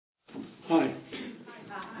Hi,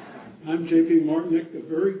 I'm J.P. Martinick, a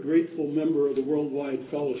very grateful member of the Worldwide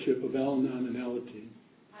Fellowship of Al-Anon and Alateen.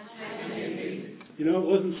 You know, it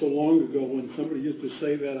wasn't so long ago when somebody used to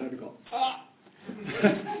say that, I'd go, ah!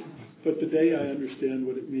 But today I understand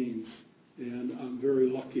what it means, and I'm very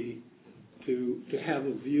lucky to have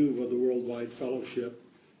a view of the Worldwide Fellowship,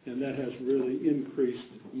 and that has really increased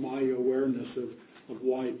my awareness of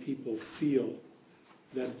why people feel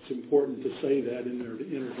that it's important to say that in their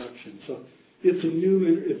introduction. So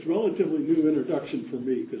it's relatively new introduction for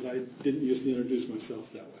me because I didn't used to introduce myself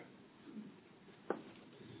that way.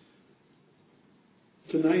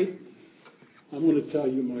 Tonight, I'm going to tell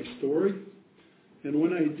you my story, and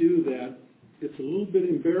when I do that, it's a little bit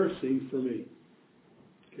embarrassing for me.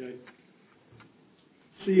 Okay?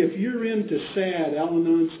 See, if you're into sad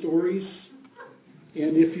Al-Anon stories,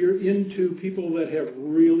 and if you're into people that have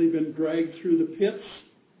really been dragged through the pits,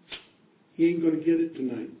 you ain't going to get it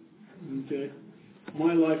tonight. Okay?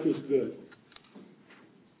 My life was good.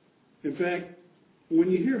 In fact, when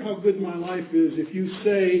you hear how good my life is, if you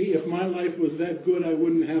say, if my life was that good, I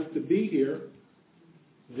wouldn't have to be here,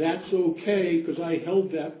 that's okay, because I held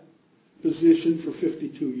that position for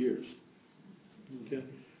 52 years. Okay?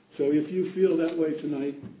 So if you feel that way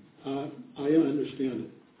tonight, I understand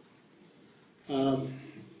it.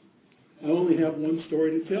 I only have one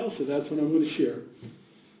story to tell, so that's what I'm going to share.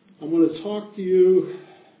 I'm going to talk to you,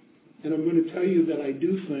 and I'm going to tell you that I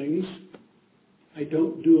do things. I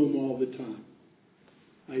don't do them all the time.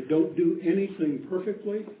 I don't do anything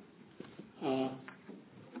perfectly.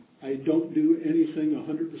 I don't do anything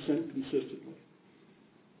 100% consistently.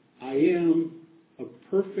 I am a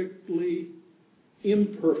perfectly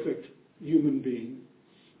imperfect human being,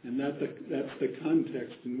 and that's the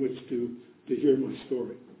context in which to hear my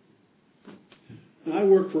story. Now, I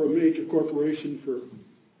worked for a major corporation for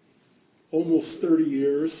almost 30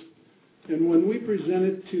 years, and when we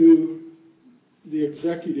presented to the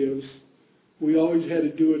executives, we always had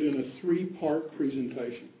to do it in a three-part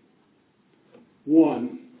presentation.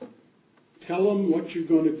 One, tell them what you're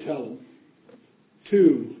going to tell them.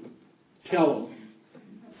 Two, tell them.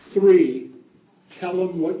 Three, tell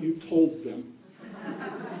them what you told them.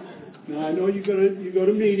 Now, I know you go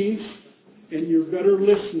to meetings, and you're better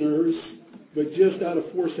listeners, but just out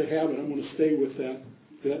of force of habit, I'm going to stay with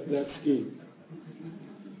that scheme.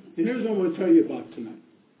 And here's what I'm going to tell you about tonight.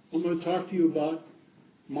 I'm going to talk to you about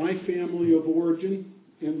my family of origin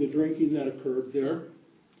and the drinking that occurred there.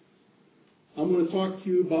 I'm going to talk to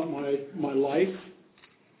you about my life,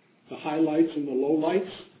 the highlights and the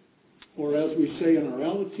lowlights, or as we say in our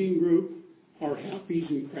Alateen group, our happies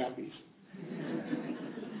and crappies.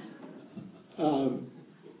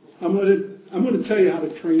 I'm going to tell you how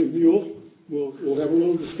to train a mule. We'll have a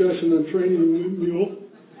little discussion on training a mule.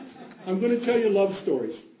 I'm going to tell you love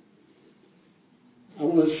stories. I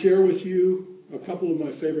want to share with you a couple of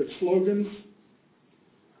my favorite slogans,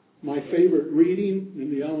 my favorite reading in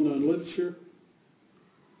the Al-Anon literature.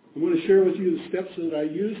 I'm going to share with you the steps that I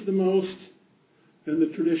use the most and the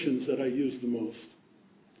traditions that I use the most.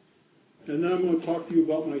 And then I'm going to talk to you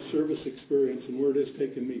about my service experience and where it has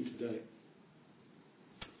taken me today.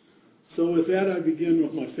 So with that, I begin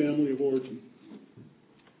with my family of origin.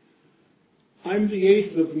 I'm the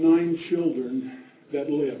 8th of 9 children that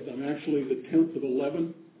lived. I'm actually the 10th of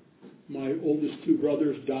 11. My oldest 2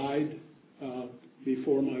 brothers died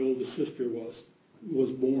before my oldest sister was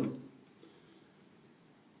born.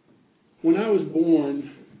 When I was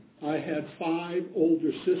born, I had 5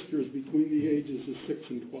 older sisters between the ages of 6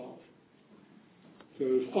 and 12. So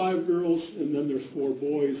there's 5 girls, and then there's 4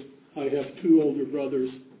 boys. I have 2 older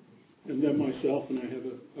brothers, and then myself, and I have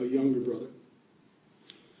a younger brother.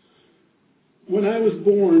 When I was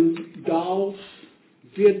born, dolls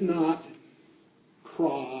did not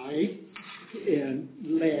cry and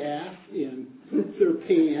laugh and poop their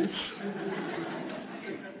pants.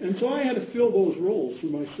 And so I had to fill those roles for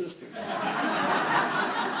my sister.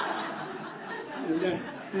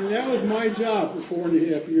 And that was my job for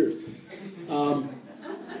 4.5 years.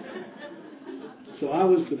 So I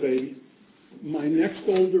was the baby. My next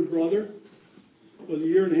older brother was a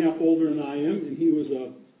year and a half older than I am, and he was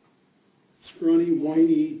a scrawny,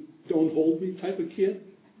 whiny, don't hold me type of kid.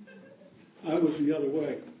 I was the other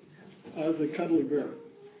way. I was a cuddly bear.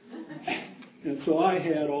 And so I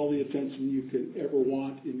had all the attention you could ever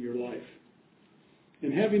want in your life.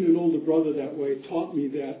 And having an older brother that way taught me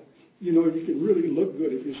that, you know, you can really look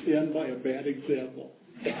good if you stand by a bad example.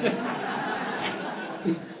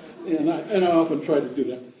 And I often try to do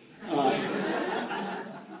that.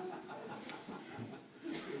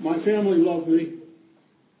 My family loved me.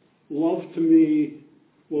 Love to me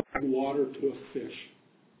was water to a fish.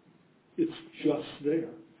 It's just there.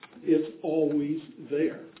 It's always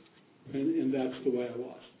there. And that's the way I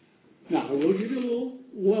was. Now, I will give you a little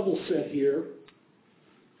level set here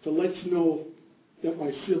to let you know that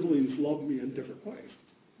my siblings love me in different ways.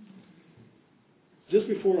 Just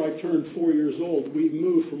before I turned 4 years old, we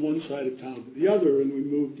moved from one side of town to the other, and we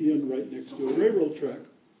moved in right next to a railroad track.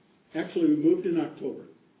 Actually, we moved in October.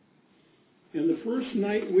 And the first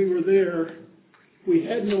night we were there, we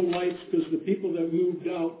had no lights because the people that moved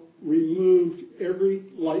out removed every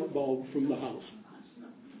light bulb from the house.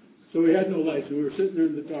 So we had no lights, and we were sitting there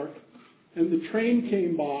in the dark. And the train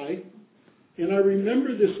came by, and I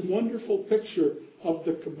remember this wonderful picture of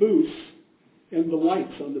the caboose and the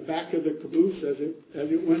lights on the back of the caboose as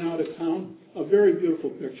it went out of town. A very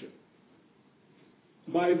beautiful picture.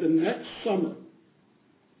 By the next summer,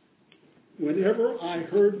 whenever I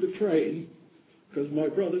heard the train, because my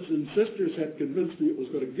brothers and sisters had convinced me it was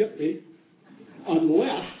going to get me,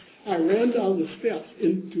 unless I ran down the steps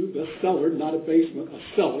into the cellar, not a basement, a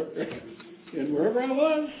cellar, and wherever I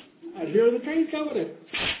was, I'd hear the train coming,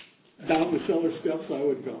 and down the cellar steps I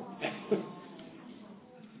would go.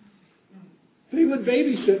 They would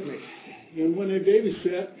babysit me, and when they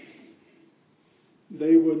babysat,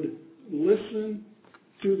 they would listen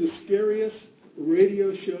to the scariest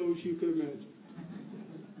radio shows you could imagine.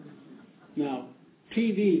 Now,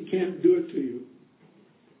 TV can't do it to you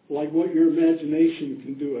like what your imagination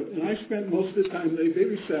can do it. And I spent most of the time they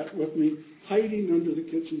babysat with me hiding under the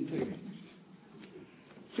kitchen table.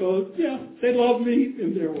 So, yeah, they love me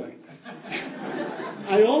in their way.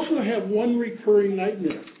 I also have one recurring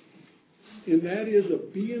nightmare, and that is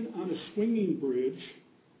of being on a swinging bridge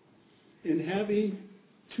and having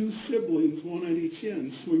two siblings, one on each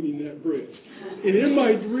end, swinging that bridge. And in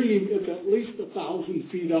my dream, it's at least 1,000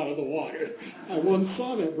 feet out of the water. I once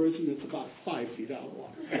saw that bridge, and it's about 5 feet out of the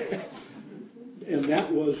water. And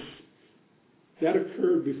that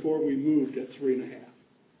occurred before we moved at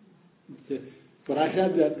 3.5. But I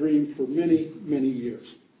had that dream for many, many years.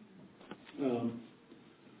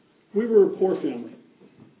 We were a poor family.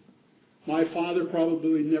 My father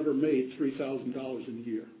probably never made $3,000 in a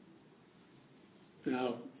year.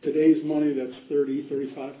 Now, today's money, that's $30,000,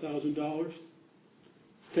 $35,000.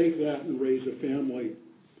 Take that and raise a family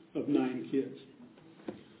of 9 kids.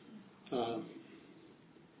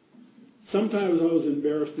 Sometimes I was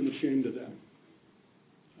embarrassed and ashamed of that.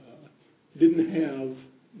 Didn't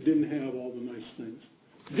have all the nice things.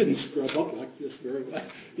 Didn't scrub up like this very well,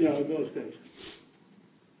 in those days.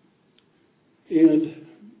 And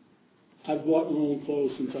I've bought my own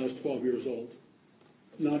clothes since I was 12 years old.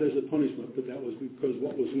 Not as a punishment, but that was because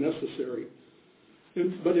what was necessary.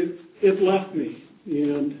 But it left me,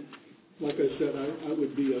 and like I said, I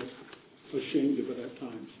would be ashamed of it at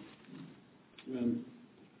times.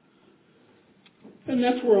 And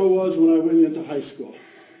that's where I was when I went into high school.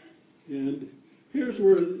 And here's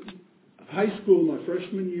where high school, my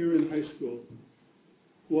freshman year in high school,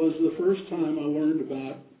 was the first time I learned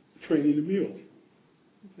about training a mule.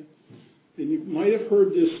 Okay. And you might have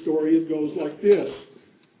heard this story. It goes like this.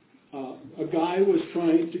 A guy was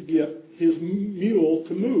trying to get his mule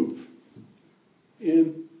to move.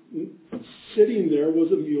 And sitting there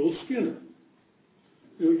was a mule skinner.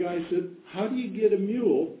 And the guy said, how do you get a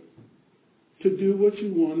mule to do what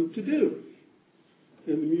you want him to do?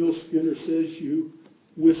 And the mule skinner says, you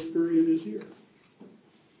whisper in his ear.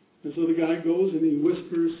 And so the guy goes and he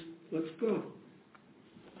whispers, let's go.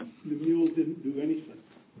 The mule didn't do anything.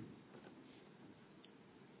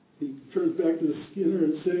 He turns back to the skinner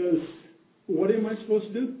and says, what am I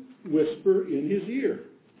supposed to do? Whisper in his ear.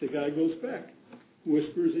 The guy goes back,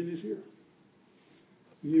 whispers in his ear.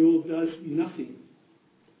 Mule does nothing.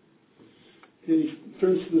 And he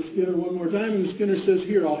turns to the skinner one more time, and the skinner says,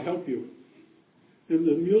 here, I'll help you. And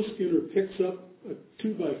the mule skinner picks up a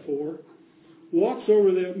 2x4, walks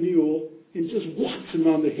over that mule, and just whacks him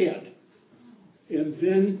on the head. And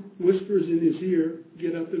then whispers in his ear,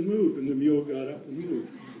 get up and move. And the mule got up and moved.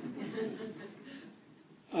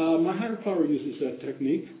 My higher power uses that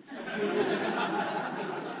technique.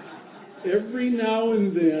 Every now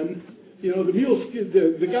and then,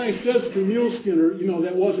 the guy says to the mule skinner,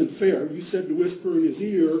 that wasn't fair. You said to whisper in his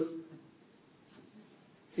ear,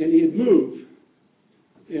 and he'd move.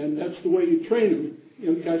 And that's the way you train him.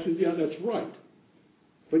 And the guy says, yeah, that's right.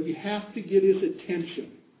 But you have to get his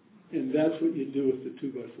attention. And that's what you do with the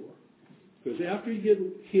 2x4. Because after you get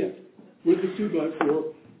hit with the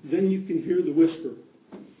 2x4, then you can hear the whisper.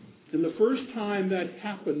 And the first time that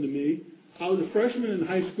happened to me, I was a freshman in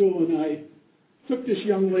high school, and I took this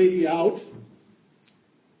young lady out,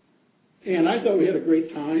 and I thought we had a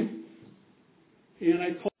great time. And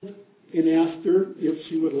I called and asked her if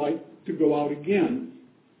she would like to go out again.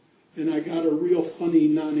 And I got a real funny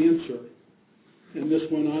non-answer. And this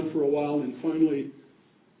went on for a while, and finally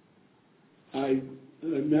I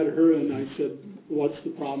met her and I said, "What's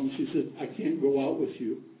the problem?" She said, "I can't go out with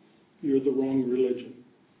you. You're the wrong religion."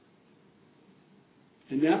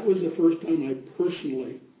 And that was the first time I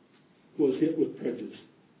personally was hit with prejudice.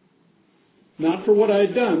 Not for what I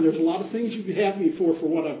had done. There's a lot of things you could have me for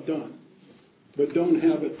what I've done, but don't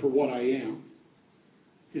have it for what I am.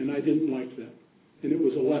 And I didn't like that. And it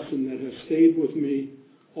was a lesson that has stayed with me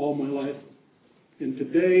all my life. And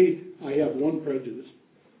today, I have one prejudice.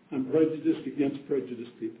 I'm prejudiced against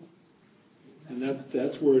prejudiced people. And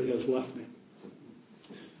that's where it has left me.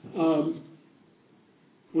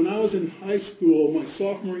 When I was in high school, my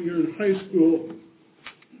sophomore year in high school,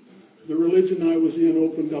 the religion I was in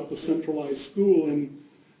opened up a centralized school, and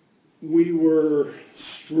we were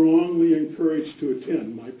strongly encouraged to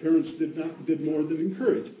attend. My parents did more than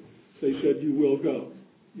encourage. They said, "You will go."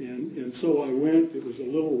 And so I went. It was a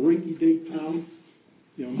little rinky-dink town.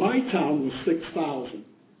 You know, my town was 6,000.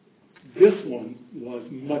 This one was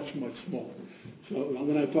much, much smaller. So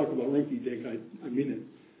when I talk about rinky-dink, I mean it.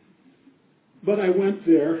 But I went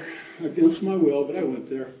there against my will, but I went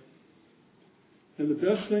there. And the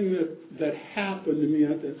best thing that happened to me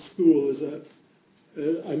at that school is that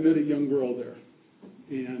I met a young girl there.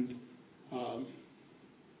 And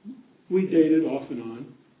we dated off and on.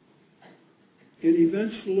 And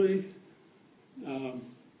eventually,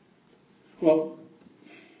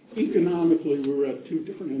 economically, we were at two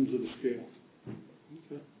different ends of the scale.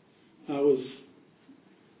 Okay? I was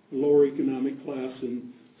lower economic class,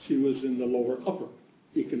 and she was in the lower upper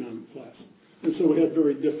economic class. And so we had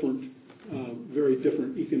very different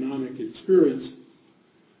economic experience.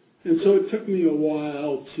 And so it took me a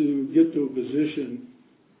while to get to a position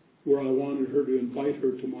where I wanted her to invite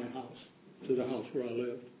her to my house, to the house where I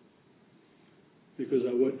lived. Because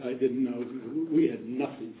I didn't know, we had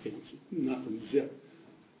nothing fancy, nothing zip.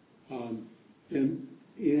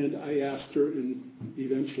 And I asked her, and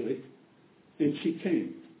eventually, and she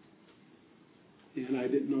came. And I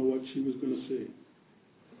didn't know what she was going to see.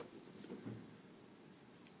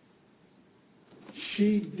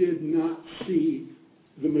 She did not see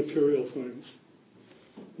the material things.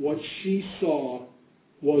 What she saw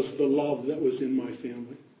was the love that was in my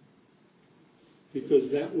family.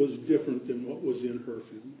 Because that was different than what was in her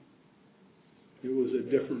family. It was a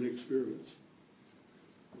different experience.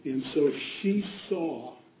 And so she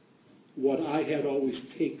saw what I had always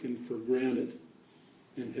taken for granted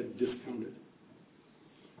and had discounted.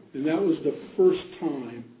 And that was the first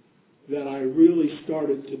time that I really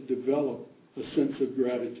started to develop a sense of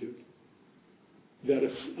gratitude, that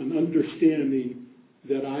an understanding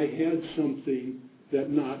that I had something that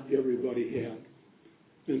not everybody had.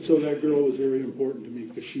 And so that girl was very important to me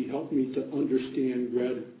because she helped me to understand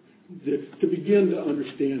gratitude, to begin to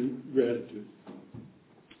understand gratitude.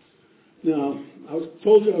 Now, I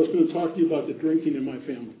told you I was going to talk to you about the drinking in my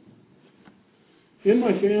family. In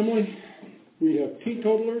my family, we have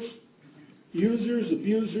teetotalers, users,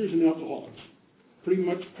 abusers, and alcoholics. Pretty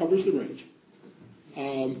much covers the range.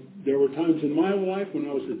 There were times in my life when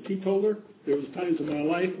I was a teetotaler. There was times in my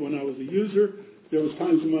life when I was a user. There was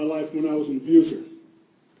times in my life when I was an abuser.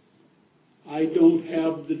 I don't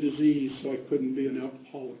have the disease, so I couldn't be an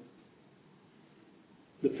alcoholic.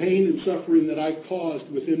 The pain and suffering that I caused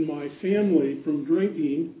within my family from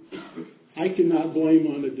drinking, I cannot blame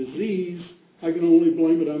on a disease. I can only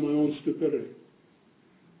blame it on my own stupidity.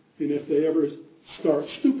 And if they ever start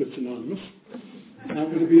Stupids Anonymous,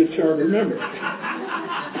 I'm going to be a charter member.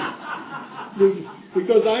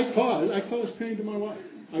 Because I caused pain to my wife.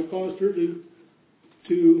 I caused her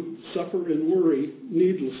to suffer and worry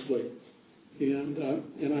needlessly. And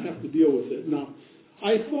I have to deal with it. Now,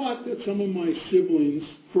 I thought that some of my siblings,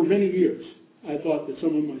 for many years, I thought that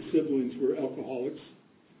some of my siblings were alcoholics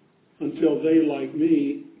until they, like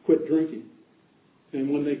me, quit drinking. And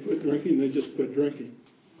when they quit drinking, they just quit drinking.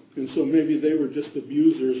 And so maybe they were just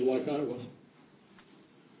abusers like I was.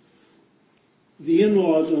 The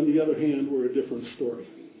in-laws, on the other hand, were a different story.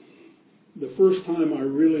 The first time I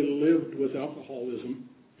really lived with alcoholism,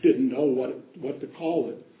 didn't know what to call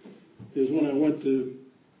it, is when I went to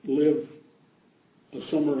live a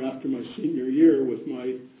summer after my senior year with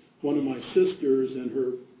one of my sisters and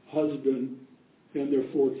her husband and their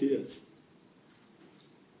 4 kids.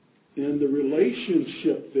 And the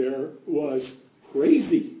relationship there was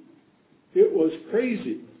crazy. It was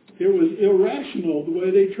crazy. It was irrational the way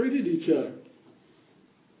they treated each other.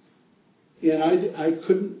 And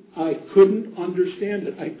I couldn't understand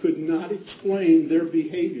it. I could not explain their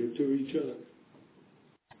behavior to each other.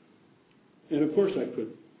 And of course I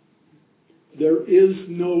couldn't. There is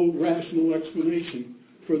no rational explanation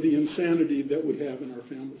for the insanity that we have in our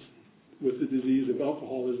families with the disease of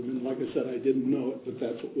alcoholism. And like I said, I didn't know it, but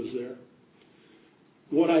that's what was there.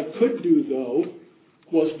 What I could do, though,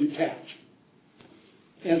 was detach.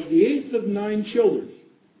 As the eighth of 9 children,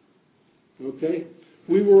 okay,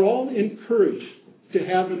 we were all encouraged to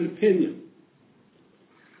have an opinion.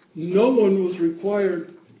 No one was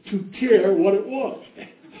required to care what it was,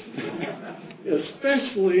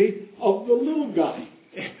 especially of the little guy,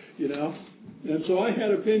 you know. And so I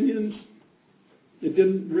had opinions. It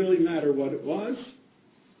didn't really matter what it was.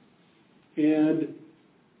 And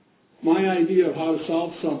my idea of how to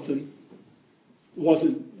solve something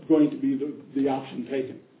wasn't going to be the option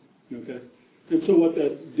taken, okay? And so what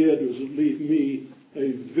that did was it leave me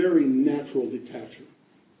a very natural detacher.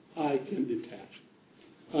 I can detach.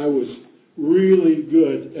 I was really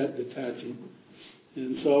good at detaching.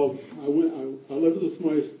 And so I lived with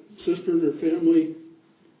my sister and her family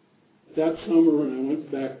that summer, and I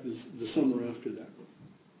went back the summer after that.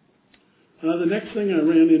 The next thing I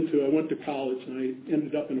ran into, I went to college, and I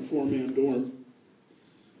ended up in a 4-man dorm.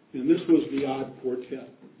 And this was the odd quartet.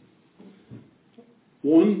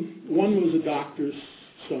 One was a doctor's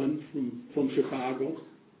son from Chicago,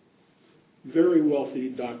 very wealthy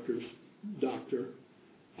doctor.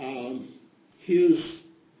 His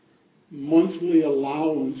monthly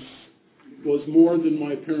allowance was more than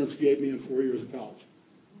my parents gave me in 4 years of college.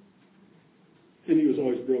 And he was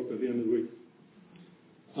always broke by the end of the week.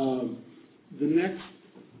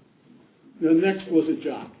 The next was a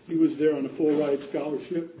jock. He was there on a full ride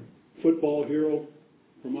scholarship, football hero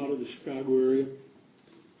from out of the Chicago area.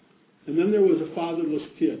 And then there was a fatherless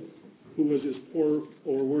kid who was as poor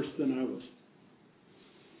or worse than I was.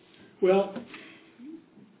 Well,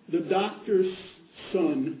 the doctor's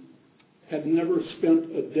son had never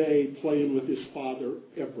spent a day playing with his father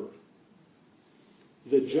ever.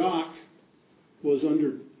 The jock was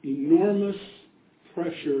under enormous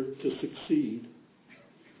pressure to succeed,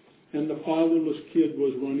 and the fatherless kid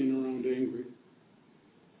was running around angry.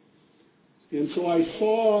 And so I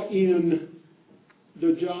saw in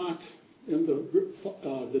the jock and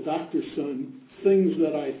the doctor's son things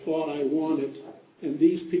that I thought I wanted, and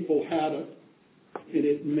these people had it, and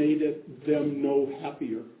it made them no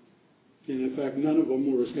happier. And in fact, none of them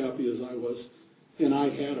were as happy as I was. And I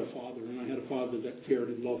had a father, and I had a father that cared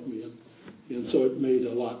and loved me, and so it made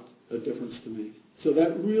a lot of difference to me. So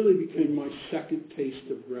that really became my second taste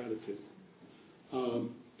of gratitude.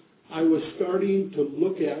 I was starting to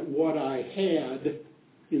look at what I had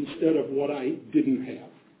instead of what I didn't have.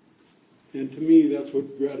 And to me, that's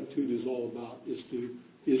what gratitude is all about, is to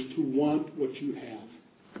want what you have.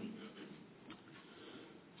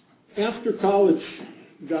 After college,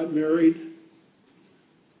 got married.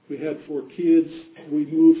 We had 4 kids. We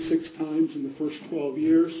moved 6 times in the first 12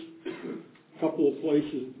 years. A couple of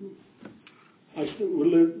places. I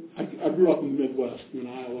grew up in the Midwest, in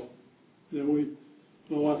Iowa. Then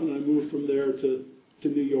my wife and I moved from there to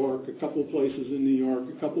New York, a couple of places in New York,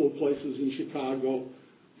 a couple of places in Chicago,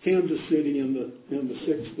 Kansas City, and the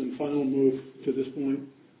 6th and final move to this point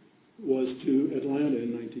was to Atlanta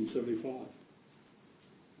in 1975.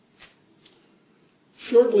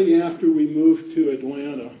 Shortly after we moved to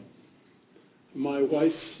Atlanta, my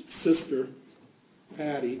wife's sister,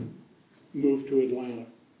 Patty, moved to Atlanta.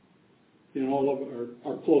 And all of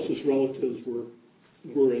our closest relatives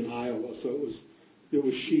were in Iowa, so it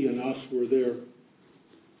was she and us were there.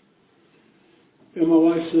 And my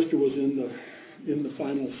wife's sister was in the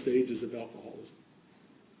final stages of alcoholism.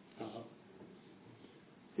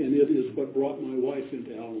 And it is what brought my wife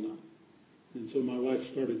into Al-Anon. And so my wife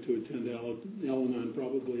started to attend Al-Anon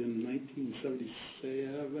probably in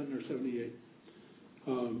 1977 or 78.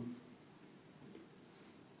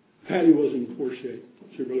 Patty was in poor shape.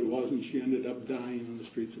 She really was, and she ended up dying on the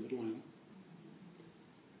streets of Atlanta.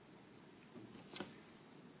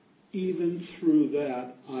 Even through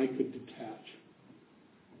that, I could detach.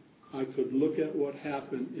 I could look at what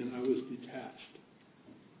happened, and I was detached.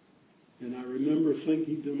 And I remember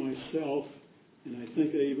thinking to myself, and I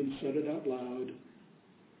think I even said it out loud,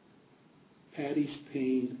 Patty's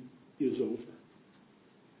pain is over.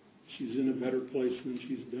 She's in a better place than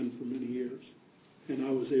she's been for many years. And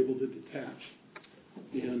I was able to detach.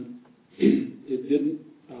 And it didn't,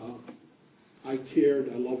 I cared,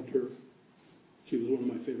 I loved her. She was one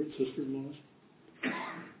of my favorite sister-in-laws.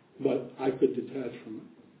 But I could detach from it.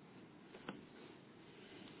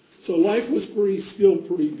 So life was still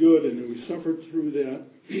pretty good, and we suffered through that.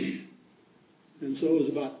 And so it was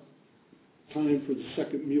about time for the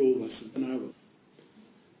second mule lesson. And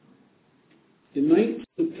In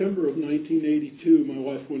September of 1982, my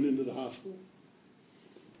wife went into the hospital.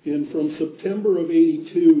 And from September of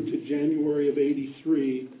 82 to January of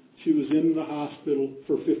 83, she was in the hospital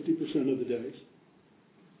for 50% of the days.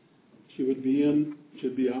 She would be in,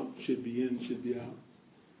 she'd be out, she'd be in, she'd be out.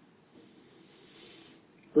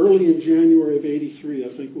 Early in January of 83, I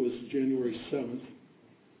think it was January 7th,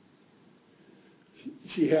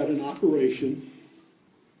 she had an operation,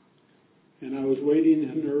 and I was waiting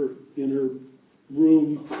in her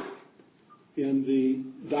room, and the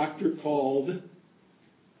doctor called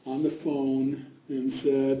on the phone and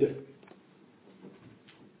said,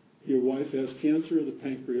 your wife has cancer of the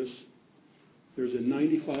pancreas. There's a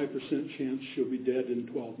 95% chance she'll be dead in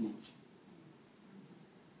 12 months.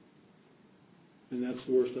 And that's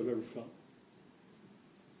the worst I've ever felt.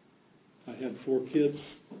 I had 4 kids.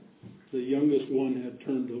 The youngest one had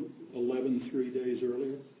turned 11 3 days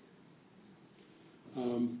earlier.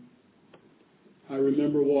 I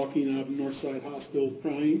remember walking out of Northside Hospital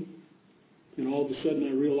crying, and all of a sudden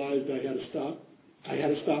I realized I had to stop. I had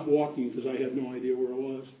to stop walking because I had no idea where I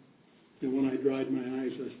was. And when I dried my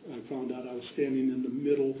eyes, I found out I was standing in the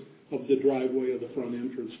middle of the driveway of the front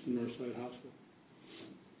entrance to Northside Hospital.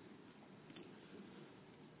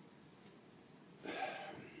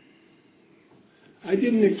 I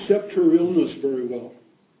didn't accept her illness very well.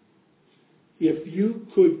 If you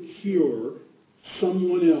could cure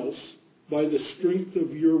someone else by the strength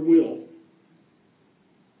of your will,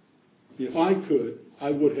 if I could,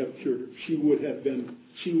 I would have cured her. She would have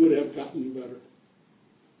gotten better.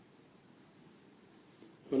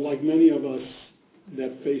 But like many of us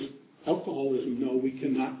that face alcoholism know, we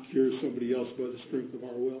cannot cure somebody else by the strength of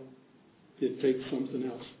our will. It takes something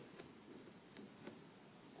else.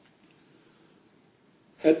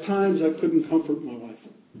 At times I couldn't comfort my wife.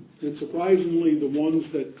 And surprisingly, the ones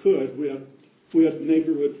that could, we had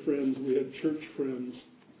neighborhood friends, we had church friends,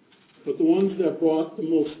 but the ones that brought the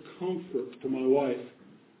most comfort to my wife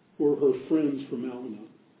were her friends from Al-Anon.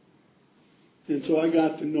 And so I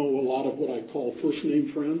got to know a lot of what I call first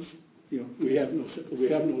name friends. You know, we have no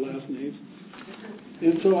last names.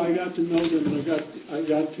 And so I got to know them, and I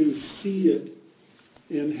got to see it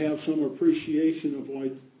and have some appreciation of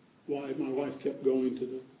why my wife kept going to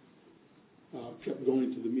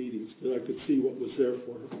the meetings, because I could see what was there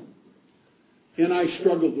for her. And I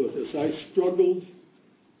struggled with this. I struggled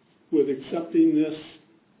with accepting this.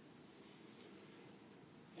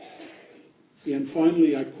 And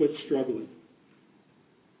finally, I quit struggling.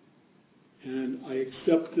 And I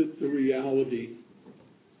accepted the reality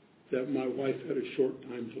that my wife had a short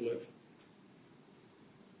time to live.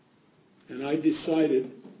 And I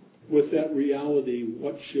decided, with that reality,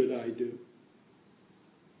 what should I do?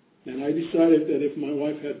 And I decided that if my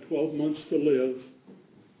wife had 12 months to live,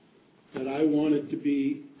 that I wanted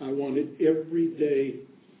every day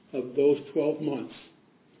of those 12 months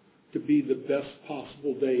to be the best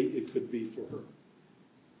possible day it could be for her.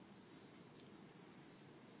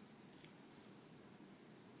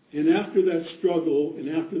 And after that struggle, and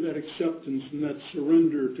after that acceptance and that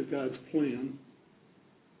surrender to God's plan,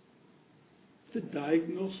 the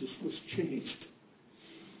diagnosis was changed.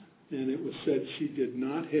 And it was said she did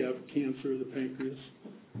not have cancer of the pancreas.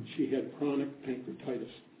 She had chronic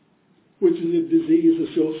pancreatitis, which is a disease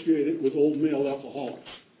associated with old male alcoholics.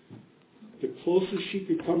 The closest she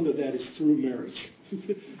could come to that is through marriage.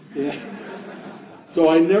 Yeah. So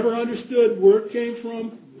I never understood where it came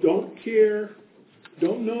from, don't care,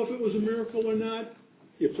 don't know if it was a miracle or not.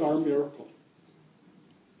 It's our miracle.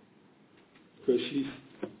 Because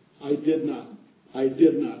I did not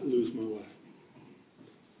lose my wife.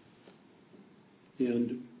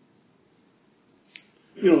 And,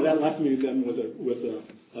 you know, that left me then with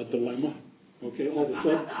a dilemma. Okay, all of a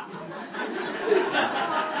sudden.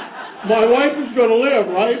 My wife is going to live,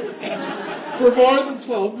 right? For more than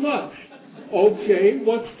 12 months. Okay,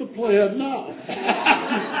 what's the plan now?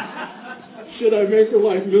 Should I make her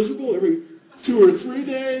life miserable every 2 or 3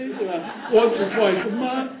 days? Once or twice a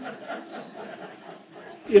month?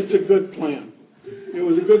 It's a good plan. It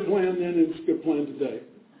was a good plan then, and it's a good plan today.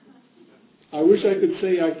 I wish I could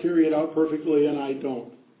say I carry it out perfectly, and I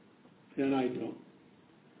don't.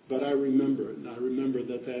 But I remember it, and I remember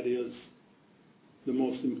that is the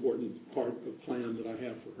most important part of the plan that I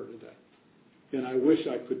have for her today. And I wish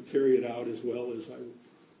I could carry it out as well as I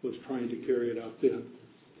was trying to carry it out then.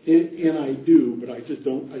 And I do, but I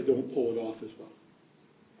don't pull it off as well.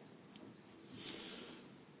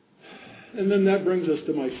 And then that brings us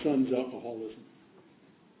to my son's alcoholism.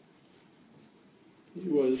 He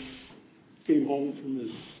came home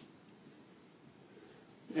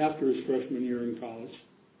after his freshman year in college,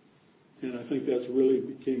 And I think that's really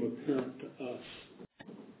became apparent to us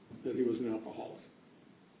that he was an alcoholic.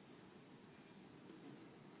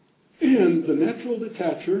 And the natural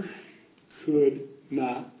detacher could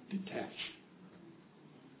not detach.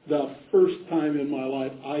 The first time in my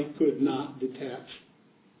life I could not detach.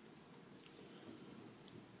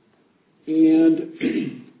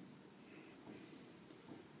 And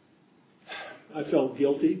I felt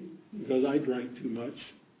guilty because I drank too much.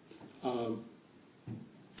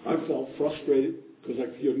 I felt frustrated because I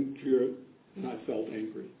couldn't cure it, and I felt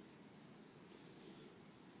angry.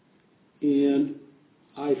 And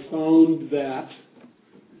I found that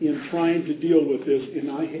in trying to deal with this, and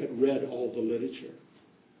I had read all the literature,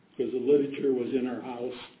 because the literature was in our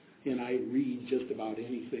house, and I read just about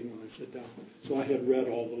anything when I sit down. So I had read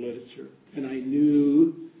all the literature, and I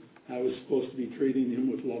knew I was supposed to be treating him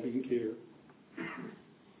with loving care.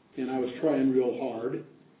 And I was trying real hard.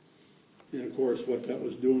 And of course, what that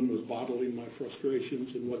was doing was bottling my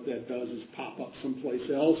frustrations, and what that does is pop up someplace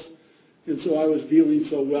else. And so I was dealing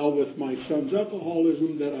so well with my son's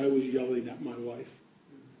alcoholism that I was yelling at my wife.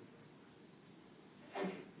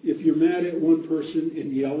 If you're mad at one person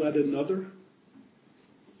and yell at another,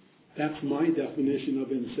 that's my definition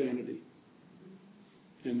of insanity.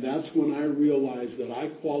 And that's when I realized that I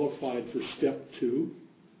qualified for step 2,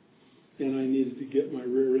 and I needed to get my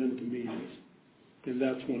rear end to meetings. And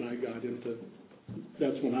that's when I got into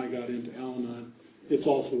Al-Anon. It's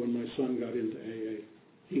also when my son got into AA.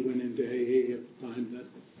 He went into AA at the time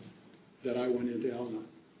that I went into Al-Anon.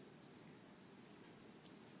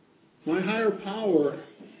 My higher power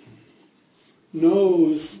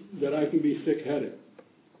knows that I can be thick-headed.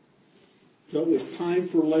 So it was time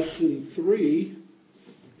for lesson 3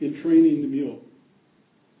 in training the mule.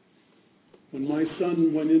 When my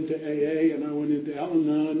son went into AA and I went into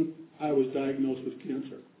Al-Anon, I was diagnosed with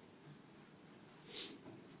cancer.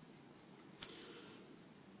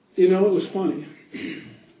 You know, it was funny.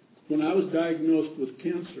 When I was diagnosed with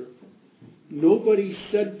cancer, nobody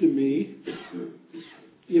said to me,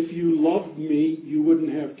 if you loved me, you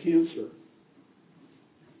wouldn't have cancer.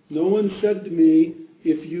 No one said to me,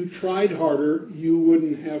 if you tried harder, you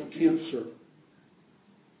wouldn't have cancer.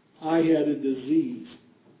 I had a disease,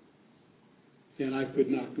 and I could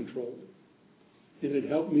not control it. And it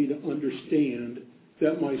helped me to understand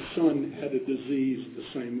that my son had a disease the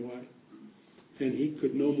same way. And he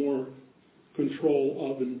could no more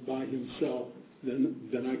control of and by himself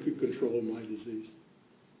than I could control my disease.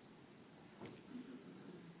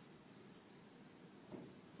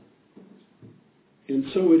 And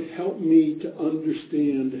so it helped me to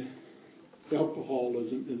understand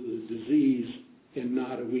alcoholism as a disease and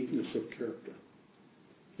not a weakness of character.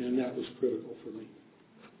 And that was critical for me.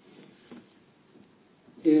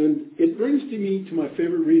 And it brings me to my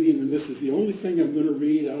favorite reading, and this is the only thing I'm going to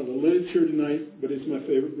read out of the literature tonight, but it's my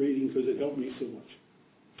favorite reading because it helped me so much.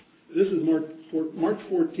 This is March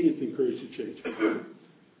 14th in Courage to Change.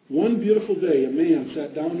 One beautiful day, a man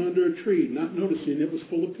sat down under a tree, not noticing it was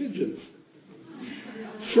full of pigeons.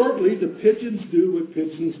 Shortly, the pigeons do what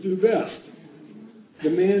pigeons do best.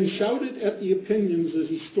 The man shouted at the opinions as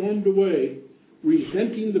he stormed away,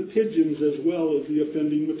 resenting the pigeons as well as the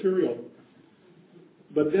offending material.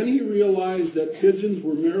 But then he realized that pigeons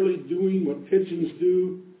were merely doing what pigeons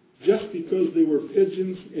do just because they were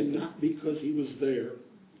pigeons and not because he was there.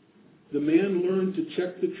 The man learned to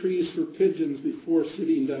check the trees for pigeons before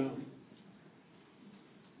sitting down.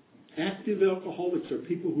 Active alcoholics are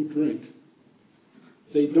people who drink.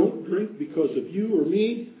 They don't drink because of you or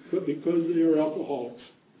me, but because they are alcoholics.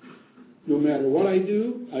 No matter what I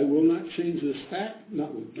do, I will not change this fact,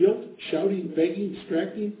 not with guilt, shouting, begging,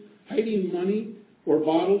 distracting, hiding money, or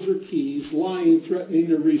bottles or keys, lying,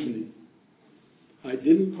 threatening, or reasoning. I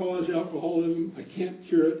didn't cause alcoholism, I can't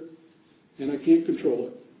cure it, and I can't control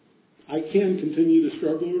it. I can continue to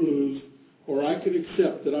struggle or lose, or I can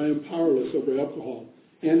accept that I am powerless over alcohol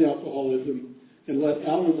and alcoholism, and let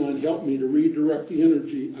Al-Anon help me to redirect the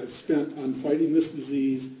energy I've spent on fighting this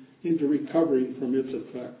disease into recovering from its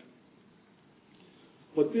effect.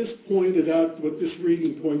 What this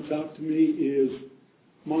reading points out to me is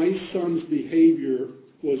my son's behavior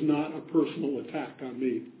was not a personal attack on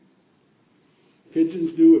me.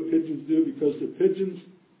 Pigeons do what pigeons do because they're pigeons.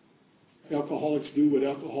 Alcoholics do what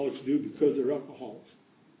alcoholics do because they're alcoholics.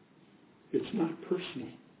 It's not personal.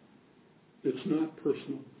 It's not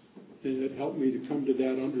personal. And it helped me to come to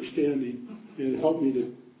that understanding, and it helped me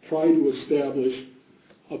to try to establish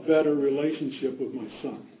a better relationship with my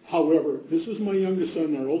son. However, this was my youngest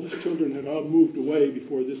son. Our oldest children had all moved away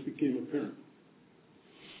before this became apparent.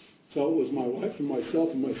 So it was my wife and myself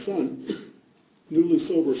and my son, newly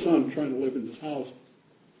sober son, trying to live in this house.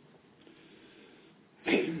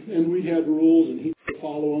 and we had rules, and he would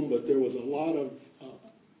follow them, but there was a lot of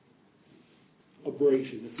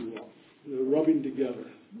abrasion, if you will, the rubbing together,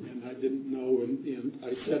 and I didn't know, and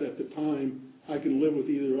I said at the time, I can live with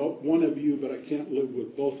either one of you, but I can't live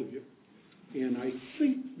with both of you. And I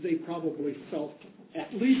think they probably felt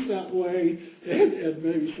at least that way, and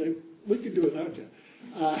maybe say, we could do without you.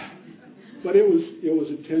 But it was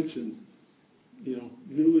a tension,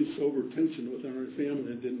 newly sober tension within our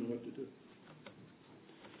family, and didn't know what to do.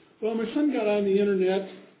 Well, my son got on the internet,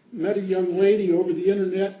 met a young lady over the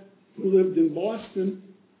internet who lived in Boston,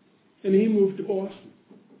 and he moved to Boston.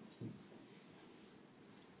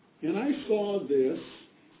 And I saw this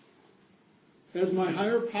as my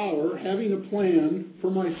higher power having a plan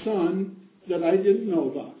for my son that I didn't know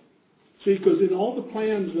about. See, because in all the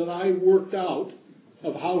plans that I worked out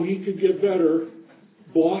of how he could get better,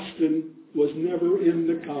 Boston was never in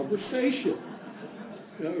the conversation.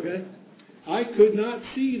 Okay? I could not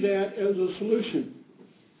see that as a solution.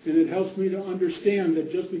 And it helps me to understand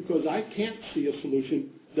that just because I can't see a solution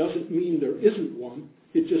doesn't mean there isn't one.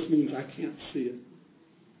 It just means I can't see it.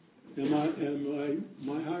 And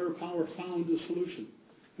my higher power found a solution.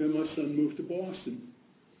 And my son moved to Boston.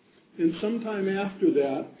 And sometime after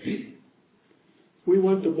that, we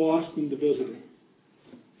went to Boston to visit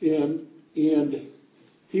him. And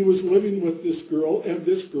he was living with this girl and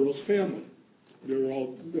this girl's family. They were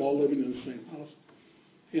all living in the same house.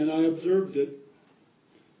 And I observed it,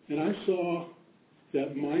 and I saw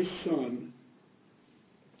that my son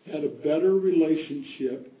had a better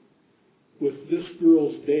relationship with this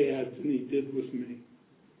girl's dad than he did with me.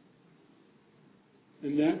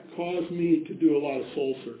 And that caused me to do a lot of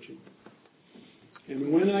soul searching.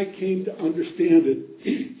 And when I came to understand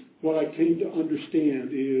it, what I came to understand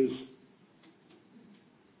is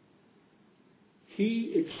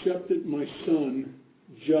he accepted my son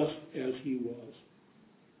just as he was.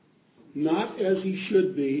 Not as he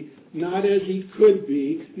should be, not as he could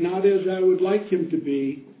be, not as I would like him to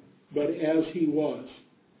be, but as he was.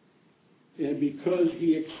 And because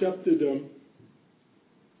he accepted him,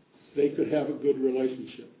 they could have a good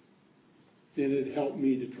relationship. And it helped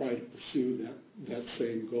me to try to pursue that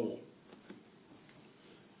same goal.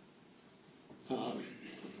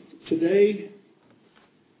 Today,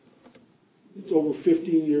 it's over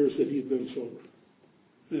 15 years that he's been sober.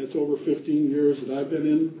 And it's over 15 years that I've been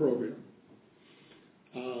in the program.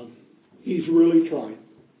 He's really trying.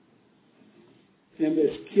 And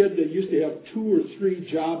this kid that used to have 2 or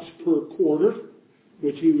 3 jobs per quarter,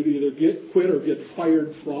 which he would either quit or get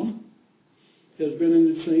fired from, has been in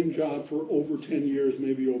the same job for over 10 years,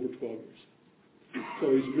 maybe over 12 years.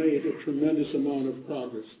 So he's made a tremendous amount of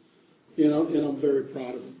progress. And I'm very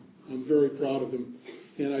proud of him. I'm very proud of him.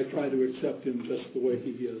 And I try to accept him just the way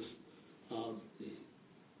he is.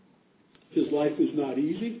 His life is not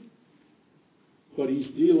easy, but he's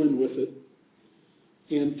dealing with it.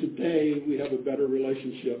 And today we have a better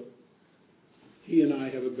relationship. He and I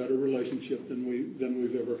have a better relationship than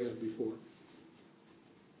we've ever had before.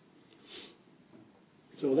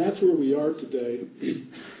 So that's where we are today.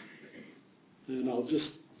 And I'll just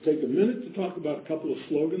take a minute to talk about a couple of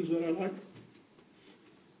slogans that I like.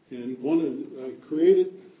 And one I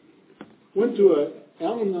went to an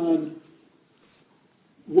Al-Anon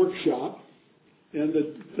workshop, and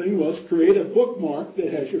the thing was create a bookmark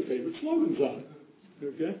that has your favorite slogans on it.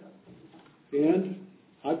 Okay? And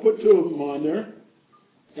I put 2 of them on there.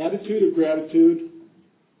 Attitude of gratitude,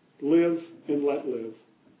 live and let live.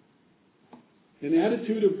 An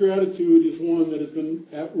attitude of gratitude is one that has been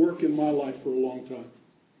at work in my life for a long time.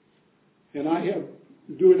 And I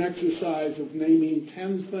do an exercise of naming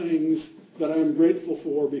 10 things that I'm grateful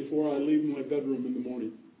for before I leave my bedroom in the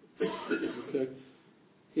morning. Okay?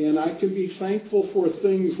 And I can be thankful for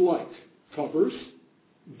things like covers,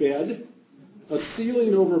 bed, a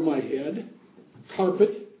ceiling over my head,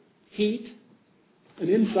 carpet, heat, an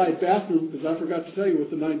inside bathroom, because I forgot to tell you with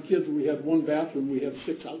the 9 kids, we had 1 bathroom, we had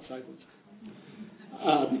 6 outside ones.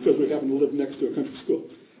 Because we happen to live next to a country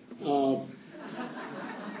school.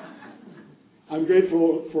 I'm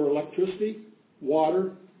grateful for electricity,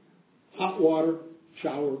 water, hot water,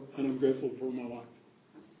 shower, and I'm grateful for my wife.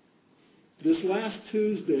 This last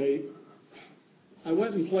Tuesday, I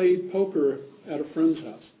went and played poker at a friend's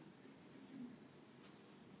house.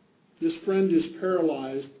 This friend is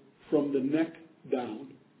paralyzed from the neck down,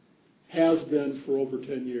 has been for over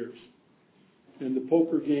 10 years. And the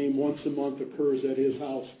poker game once a month occurs at his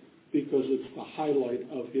house because it's the highlight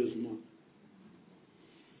of his month.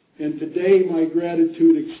 And today my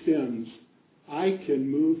gratitude extends. I can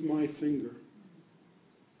move my finger.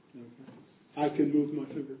 Okay. I can move my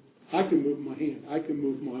finger. I can move my hand. I can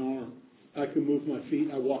move my arm. I can move my feet.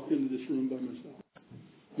 I walked into this room by myself.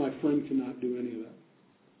 My friend cannot do any of that.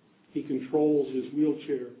 He controls his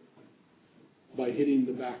wheelchair by hitting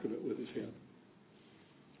the back of it with his head.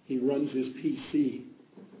 He runs his PC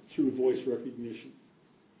through voice recognition.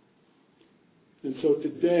 And so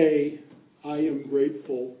today, I am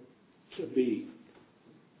grateful to be.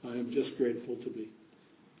 I am just grateful to be.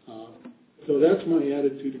 So that's my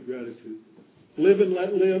attitude of gratitude. Live and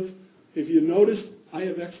let live. If you notice, I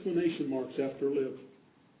have exclamation marks after live.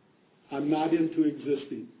 I'm not into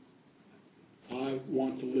existing. I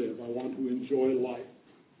want to live. I want to enjoy life.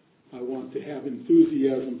 I want to have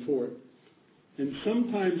enthusiasm for it. And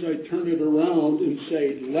sometimes I turn it around and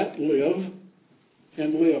say, let live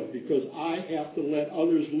and live, because I have to let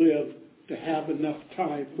others live to have enough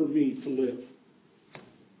time for me to live.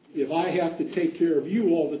 If I have to take care of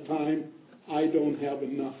you all the time, I don't have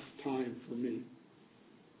enough time for me.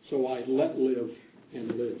 So I let live and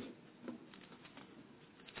live.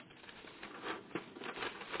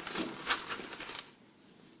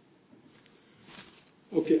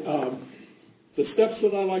 Okay, the steps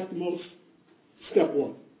that I like the most, step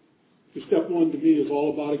one. The step one to me is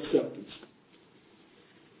all about acceptance.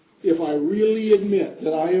 If I really admit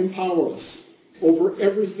that I am powerless over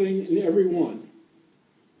everything and everyone,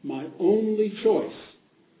 my only choice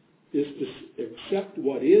is to accept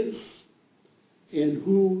what is and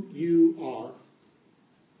who you are.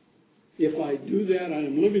 If I do that, I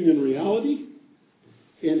am living in reality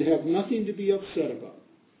and have nothing to be upset about.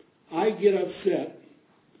 I get upset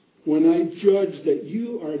when I judge that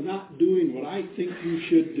you are not doing what I think you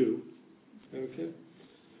should do. Okay?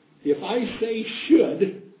 If I say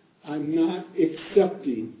should, I'm not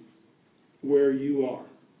accepting where you are.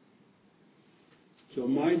 So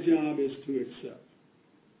my job is to accept.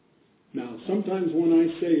 Now, sometimes when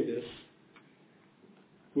I say this,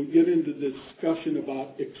 we get into the discussion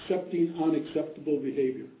about accepting unacceptable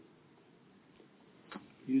behavior.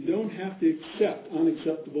 You don't have to accept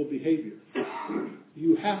unacceptable behavior.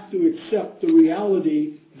 You have to accept the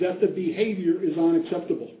reality that the behavior is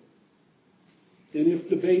unacceptable. And if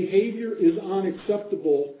the behavior is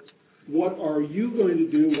unacceptable, what are you going to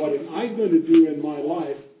do, what am I going to do in my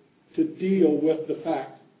life to deal with the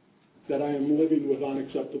fact that I am living with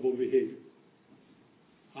unacceptable behavior?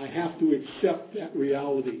 I have to accept that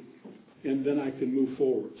reality, and then I can move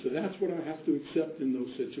forward. So that's what I have to accept in those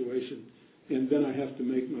situations, and then I have to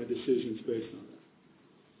make my decisions based on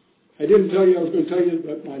that. I didn't tell you I was going to tell you,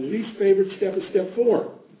 but my least favorite step is step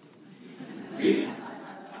 4.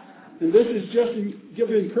 And this is just to give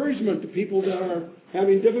encouragement to people that are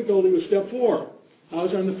having difficulty with step 4. I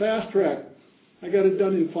was on the fast track. I got it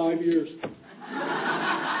done in 5 years.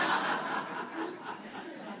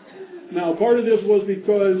 Now, part of this was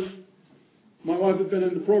because my wife had been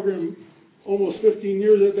in the program almost 15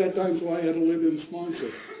 years at that time, so I had a live-in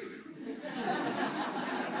sponsor.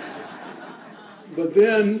 But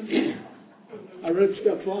then I read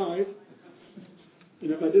step 5,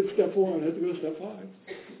 and if I did step 4, I'd have to go to step 5.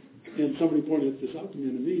 And somebody pointed this out to me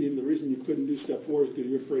in a meeting. The reason you couldn't do step 4 is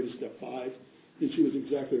because you're afraid of step 5. And she was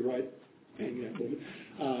exactly right. Dang that woman.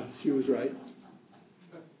 She was right.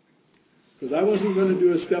 Because I wasn't going to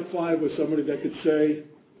do a step 5 with somebody that could say,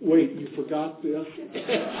 wait, you forgot this?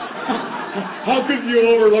 How could you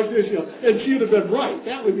overlook this? You know, and she would have been right.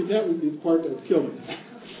 That would be the part that would kill me.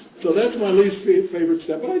 So that's my least favorite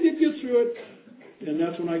step. But I did get through it. And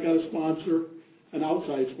that's when I got a sponsor, an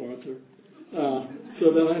outside sponsor,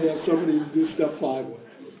 so that I'd have somebody to do step 5 with.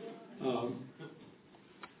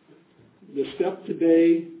 The step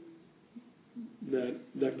today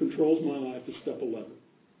that controls my life is step 11.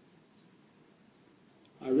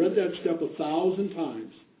 I read that step 1,000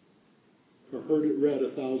 times, or heard it read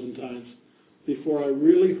 1,000 times, before I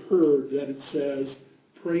really heard that it says,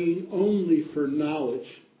 praying only for knowledge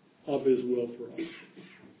of His will for us.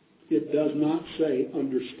 It does not say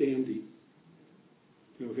understanding.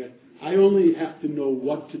 Okay? I only have to know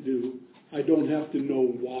what to do. I don't have to know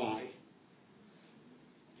why.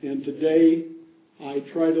 And today, I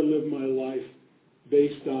try to live my life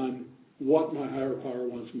based on what my higher power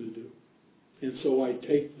wants me to do. And so I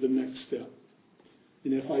take the next step.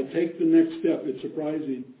 And if I take the next step, it's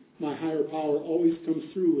surprising, my higher power always comes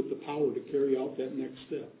through with the power to carry out that next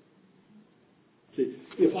step. See,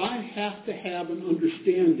 if I have to have an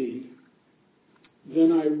understanding,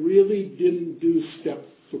 then I really didn't do step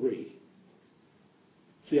 3.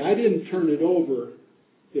 See, I didn't turn it over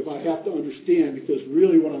if I have to understand, because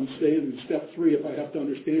really what I'm saying in step 3, if I have to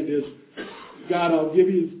understand, is, God, I'll give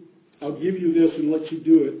you this and let you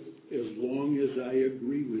do it as long as I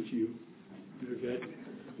agree with you. Okay?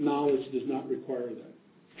 Knowledge does not require that.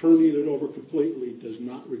 turning it over completely does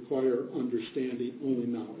not require understanding, only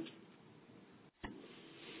knowledge.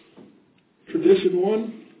 Tradition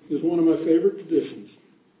 1 is one of my favorite traditions.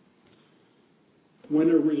 When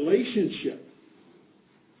the relationship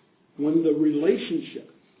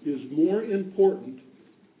is more important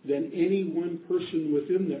than any one person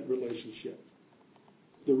within that relationship,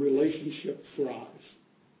 the relationship thrives.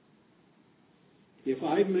 If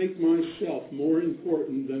I make myself more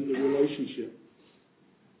important than the relationship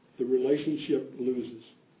loses.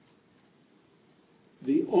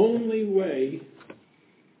 The only way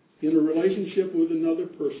in a relationship with another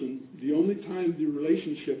person, the only time the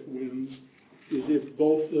relationship wins is if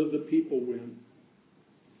both of the people win.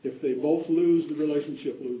 If they both lose, the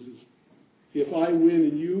relationship loses. If I win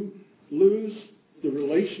and you lose, the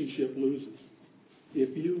relationship loses.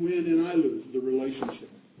 If you win and I lose, the relationship.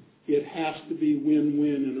 It has to be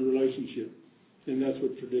win-win in a relationship. And that's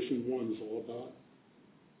what tradition 1 is all about.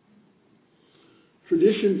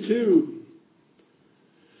 Tradition 2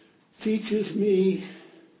 teaches me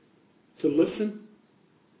to listen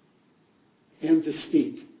and to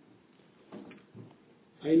speak.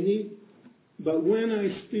 But when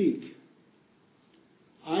I speak,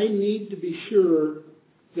 I need to be sure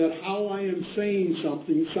that how I am saying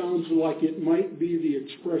something sounds like it might be the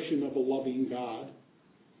expression of a loving God.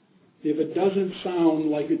 If it doesn't sound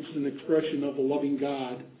like it's an expression of a loving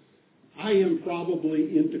God, I am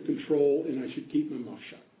probably into control and I should keep my mouth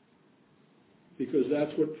shut. Because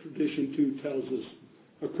that's what tradition 2 tells us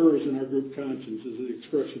occurs in our group conscience, is the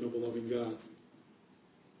expression of a loving God.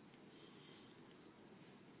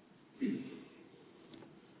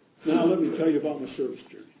 Now let me tell you about my service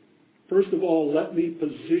journey. First of all, let me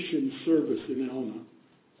position service in Al-Anon.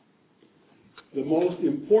 The most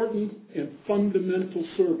important and fundamental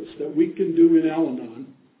service that we can do in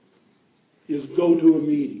Al-Anon is go to a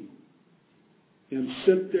meeting and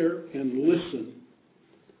sit there and listen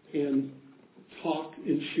and talk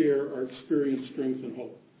and share our experience, strength, and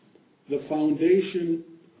hope. The foundation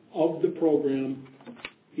of the program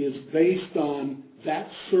is based on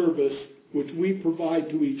that service which we provide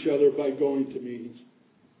to each other by going to meetings.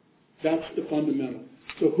 That's the fundamental.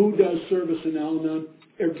 So who does service in Al-Anon?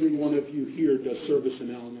 Every one of you here does service in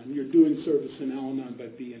Al-Anon. You're doing service in Al-Anon by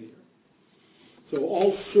being here. So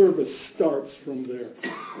all service starts from there.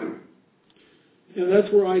 And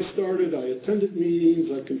that's where I started. I attended meetings.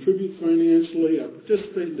 I contribute financially. I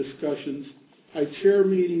participate in discussions. I chair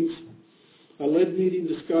meetings. I led meeting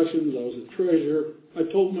discussions. I was a treasurer. I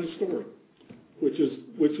told my story, which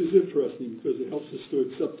is interesting because it helps us to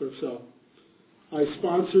accept ourselves. I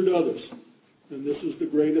sponsored others. And this is the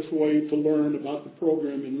greatest way to learn about the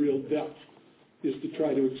program in real depth, is to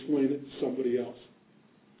try to explain it to somebody else.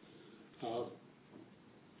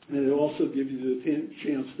 And it also gives you the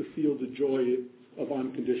chance to feel the joy of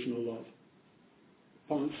unconditional love.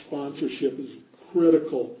 Sponsorship is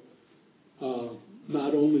critical,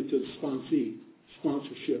 not only to the sponsee.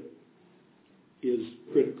 Sponsorship is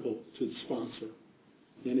critical to the sponsor.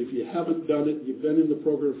 And if you haven't done it, you've been in the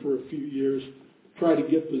program for a few years, try to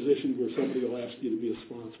get positioned where somebody will ask you to be a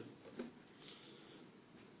sponsor.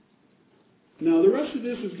 Now, the rest of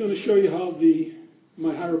this is going to show you how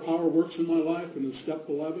my higher power works in my life, and in step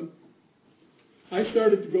 11. I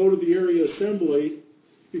started to go to the area assembly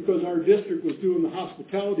because our district was doing the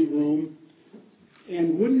hospitality room,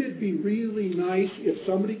 and wouldn't it be really nice if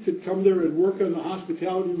somebody could come there and work on the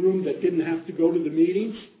hospitality room that didn't have to go to the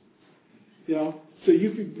meetings? You know, so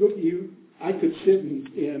you could go, I could sit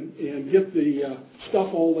and get the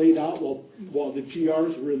stuff all laid out while the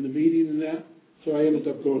GRs were in the meeting and that. So I ended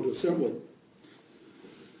up going to assembly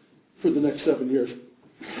for the next 7 years.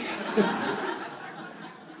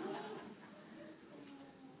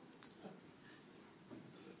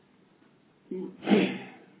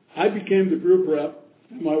 I became the group rep,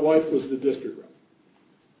 and my wife was the district rep.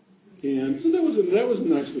 And so that was a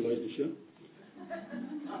nice relationship.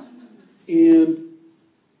 And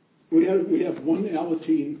we have one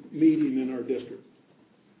Alateen meeting in our district,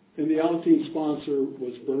 and the Alateen sponsor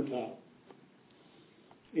was burnt out.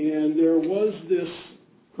 And there was this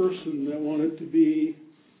person that wanted to be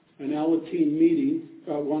an Alateen meeting,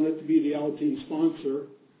 wanted to be the Alateen sponsor,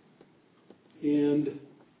 and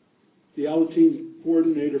the Alateen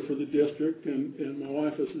coordinator for the district and my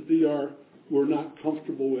wife as the DR were not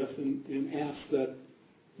comfortable with and asked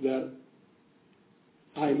that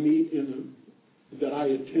I meet that I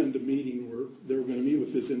attend a meeting where they were going to meet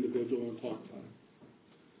with this individual and talk about it.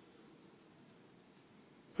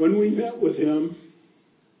 When we met with him,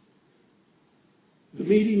 the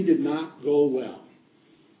meeting did not go well.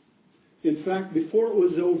 In fact, before it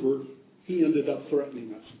was over, he ended up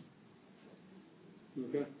threatening us.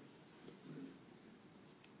 Okay?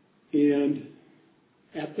 And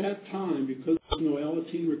at that time, because there was no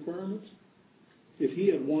Alateen requirements, if he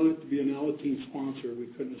had wanted to be an Alateen sponsor, we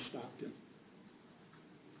couldn't have stopped him.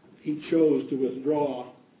 He chose to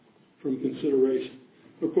withdraw from consideration.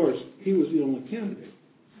 Of course, he was the only candidate.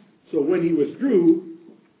 So when he withdrew,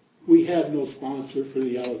 we had no sponsor for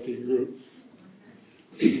the Alateen group.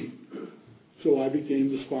 So I became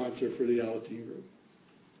the sponsor for the Alateen group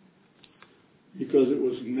because it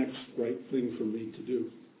was the next right thing for me to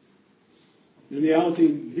do. And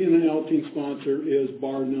being an Alateen sponsor is,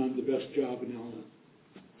 bar none, the best job in Al-Anon.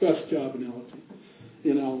 Best job in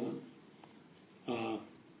Al-Anon.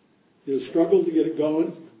 It was a struggle to get it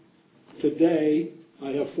going. Today,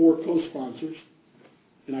 I have 4 co-sponsors,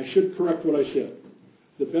 and I should correct what I said.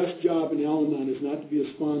 The best job in Al-Anon is not to be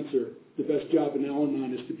a sponsor. The best job in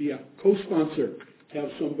Al-Anon is to be a co-sponsor.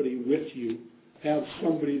 Have somebody with you. Have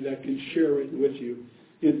somebody that can share it with you.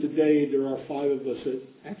 And today, there are 5 of us that,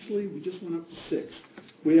 actually, we just went up to 6.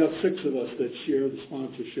 We have 6 of us that share the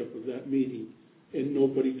sponsorship of that meeting, and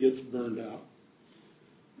nobody gets burned out.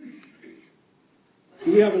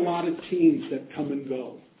 We have a lot of teams that come and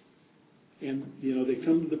go. And, they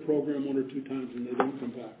come to the program 1 or 2 times and they don't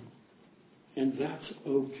come back. And that's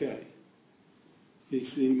okay. You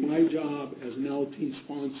see, my job as an Alateen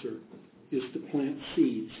sponsor is to plant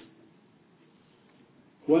seeds.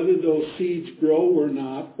 Whether those seeds grow or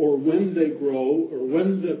not, or when they grow, or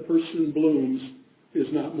when the person blooms,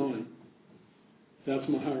 is not mine. That's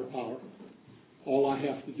my higher power. All I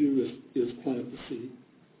have to do is plant the seed.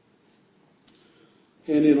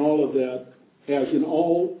 And in all of that, as in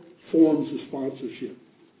all forms of sponsorship,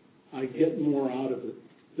 I get more out of it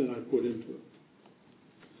than I put into it.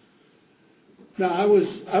 Now, I was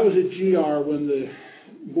at GR when the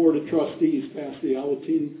Board of Trustees passed the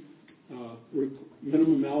Alateen,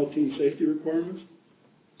 minimum Alateen safety requirements.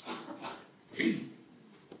 And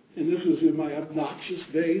this was in my obnoxious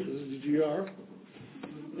days as a GR.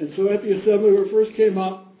 And so at the assembly where it first came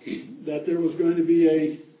up that there was going to be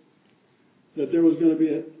an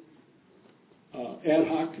ad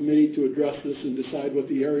hoc committee to address this and decide what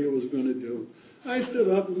the area was going to do, I stood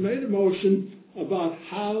up and made a motion about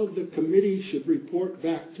how the committee should report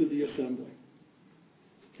back to the assembly.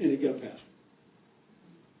 And it got passed.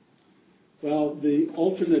 Well, the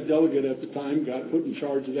alternate delegate at the time got put in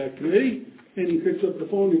charge of that committee, and he picks up the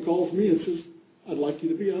phone and calls me and says, "I'd like you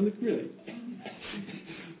to be on the committee."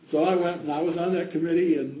 So I went and I was on that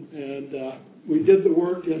committee, and we did the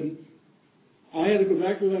work, and I had to go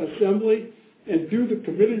back to that assembly and do the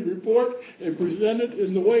committee report and present it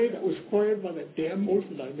in the way that was required by the damn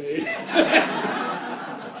motion I made.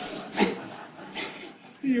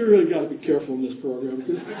 You really got to be careful in this program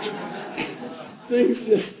because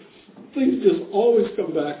things just always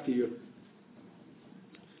come back to you.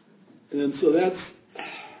 And so that's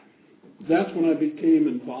when I became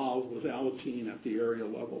involved with Alateen at the area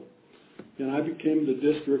level. And I became the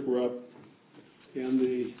district rep, and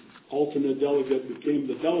the alternate delegate became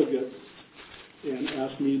the delegate and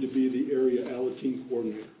asked me to be the area Alateen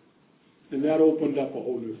coordinator. And that opened up a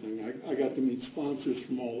whole new thing. I got to meet sponsors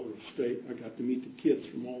from all over the state. I got to meet the kids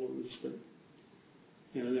from all over the state.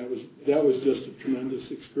 And that was just a tremendous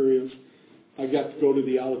experience. I got to go to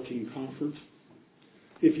the Alateen conference.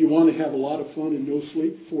 If you want to have a lot of fun and no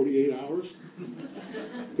sleep, 48 hours,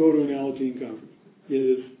 go to an Alateen conference.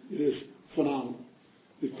 It is phenomenal.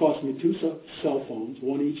 It cost me 2 cell phones,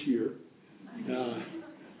 one each year.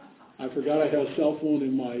 I forgot I had a cell phone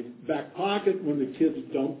in my back pocket when the kids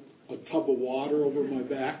dumped a tub of water over my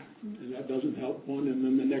back, and that doesn't help one. And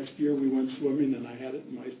then the next year we went swimming, and I had it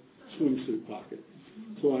in my swimsuit pocket.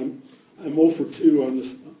 So I'm 0 for 2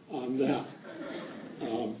 on that.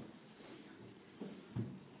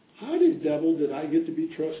 How the devil did I get to be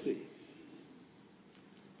trustee?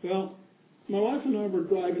 Well, my wife and I were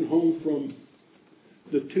driving home from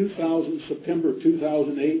the September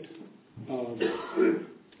 2008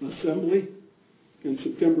 assembly, and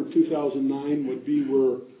September 2009 would be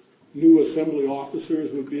where new assembly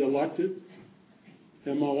officers would be elected.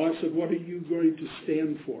 And my wife said, "What are you going to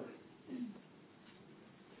stand for?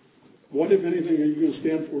 What, if anything, are you going to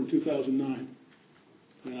stand for in 2009?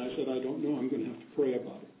 And I said, "I don't know. I'm going to have to pray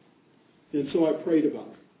about it." And so I prayed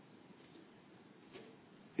about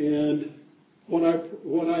it. And what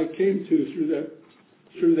I came to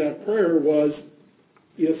through that prayer was,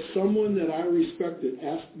 if someone that I respected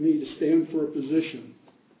asked me to stand for a position,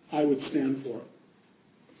 I would stand for it.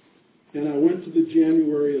 And I went to the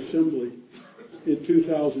January assembly in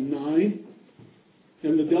 2009,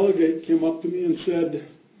 and the delegate came up to me and said,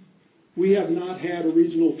 "We have not had a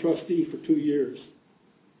regional trustee for 2 years.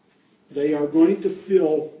 They are going to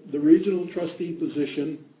fill the regional trustee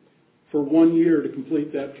position for 1 year to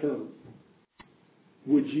complete that term.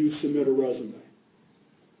 Would you submit a resume?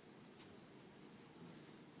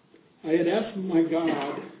 I had asked my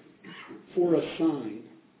God for a sign,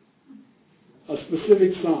 a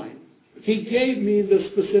specific sign. He gave me the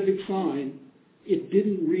specific sign. It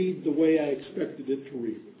didn't read the way I expected it to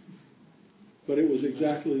read, but it was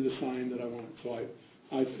exactly the sign that I wanted. So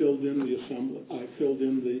I filled in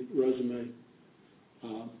the resume.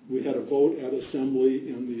 We had a vote at assembly,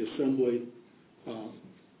 and the assembly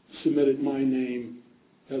submitted my name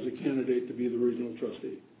as a candidate to be the regional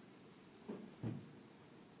trustee.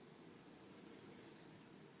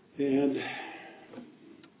 And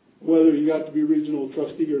whether you got to be regional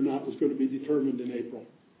trustee or not was going to be determined in April,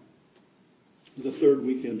 the third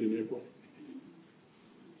weekend in April.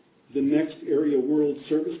 The next Area World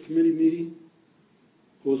Service Committee meeting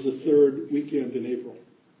was the third weekend in April.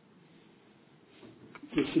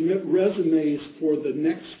 To submit resumes for the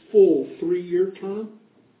next full 3-year term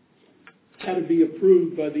had to be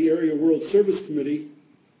approved by the Area World Service Committee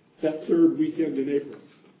that third weekend in April.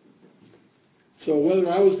 So whether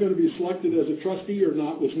I was going to be selected as a trustee or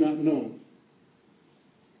not was not known.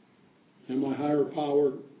 And my higher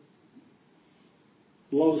power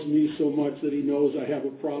loves me so much that he knows I have a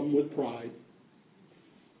problem with pride.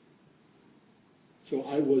 So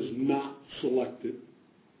I was not selected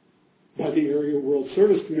by the Area World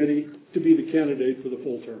Service Committee to be the candidate for the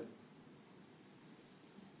full term.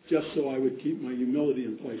 Just so I would keep my humility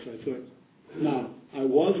in place, I think. Now, I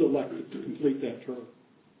was elected to complete that term.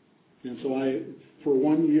 And so for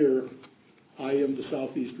 1 year, I am the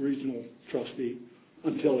Southeast Regional Trustee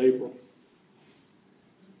until April.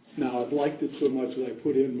 Now, I've liked it so much that I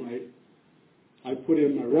put in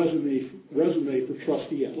my resume for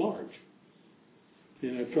trustee at large.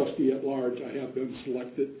 And at trustee at large, I have been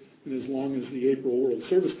selected, and as long as the April World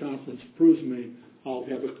Service Conference approves me, I'll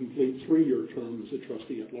have a complete 3-year term as a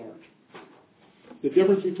trustee at large. The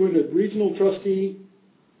difference between a regional trustee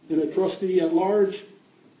and a trustee at large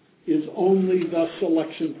is only the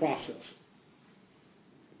selection process.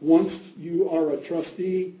 Once you are a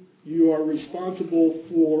trustee, you are responsible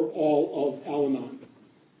for all of Al-Anon.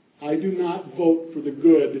 I do not vote for the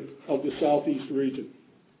good of the Southeast region.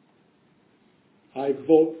 I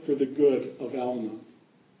vote for the good of Al-Anon,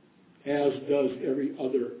 as does every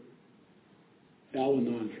other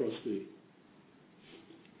Al-Anon trustee.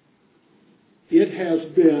 It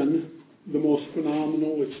has been the most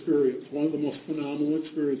phenomenal experience, one of the most phenomenal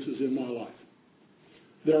experiences in my life.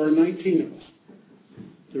 There are 19 of us.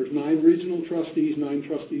 There's 9 regional trustees, 9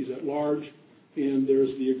 trustees at large, and there's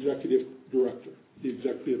the executive director. The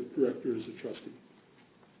executive director is a trustee.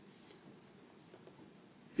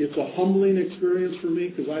 It's a humbling experience for me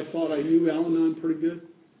because I thought I knew Al-Anon pretty good.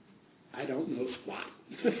 I don't know squat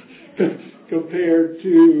compared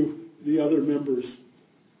to the other members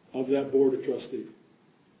of that board of trustees.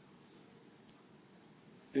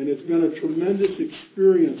 And it's been a tremendous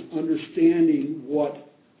experience understanding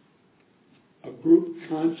what a group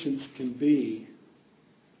conscience can be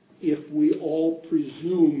if we all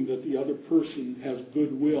presume that the other person has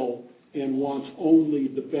goodwill and wants only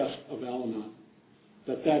the best of Al-Anon.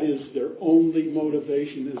 That is their only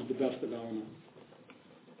motivation is the best of Al-Anon.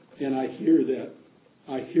 And I hear that.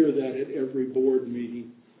 I hear that at every board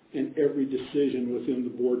meeting and every decision within the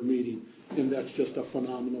board meeting. And that's just a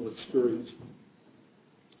phenomenal experience.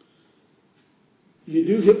 You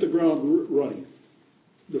do hit the ground running.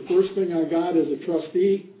 The first thing I got as a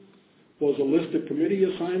trustee was a list of committee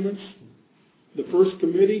assignments. The first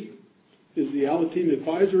committee is the Alateen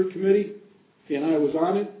Advisory Committee, and I was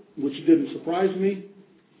on it, which didn't surprise me.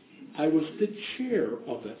 I was the chair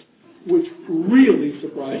of it, which really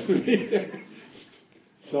surprised me.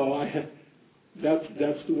 So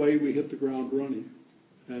that's the way we hit the ground running,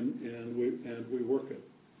 and we work it.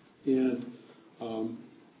 And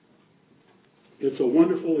it's a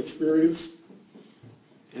wonderful experience.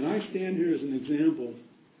 And I stand here as an example.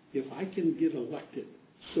 If I can get elected,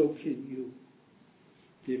 so can you.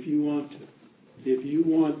 If you want to. If you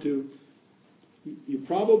want to, you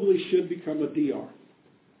probably should become a DR.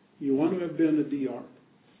 You want to have been a DR.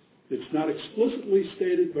 It's not explicitly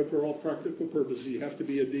stated, but for all practical purposes, you have to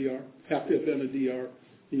be a DR, have to have been a DR,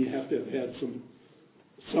 and you have to have had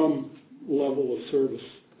some level of service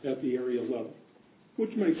at the area level,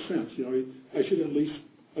 which makes sense. You know, I should at least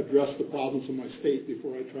address the problems in my state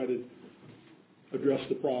before I try to address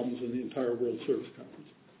the problems in the entire World Service Conference.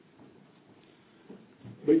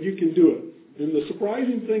 But you can do it. And the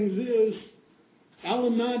surprising thing is,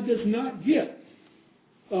 Al-Anon does not get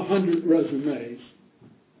 100 resumes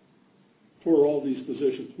for all these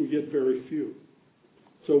positions. We get very few.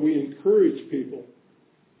 So we encourage people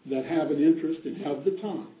that have an interest and have the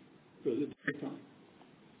time, because it takes time,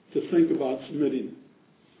 to think about submitting.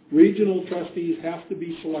 Regional trustees have to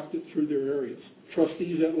be selected through their areas.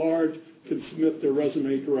 Trustees at large can submit their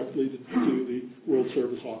resume directly to the World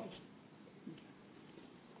Service Office.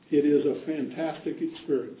 It is a fantastic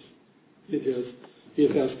experience.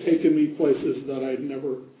 It has taken me places that I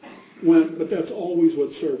never went, but that's always what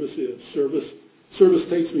service is. Service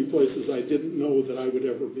takes me places I didn't know that I would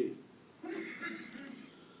ever be.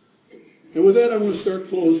 And with that, I'm going to start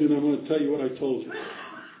closing. I'm going to tell you what I told you.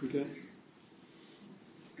 Okay?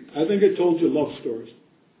 I think I told you love stories.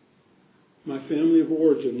 My family of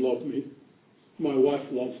origin loved me. My wife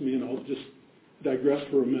loves me, and I'll just digress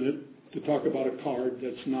for a minute to talk about a card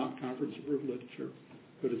that's not Conference Approved Literature,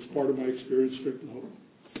 but it's part of my experience, strength, and hope.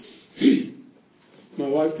 My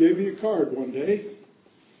wife gave me a card one day,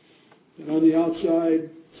 and on the outside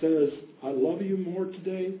says, "I love you more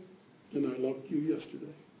today than I loved you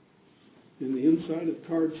yesterday." And the inside of the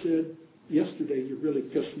card said, "Yesterday you really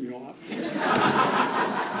pissed me off."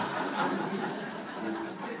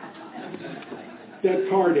 That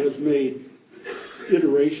card has made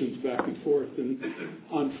iterations back and forth, and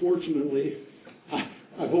unfortunately,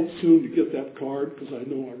 I hope soon to get that card, because I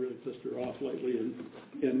know I really pissed her off lately, and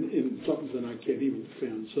in something that I can't even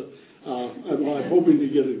defend. So I'm hoping to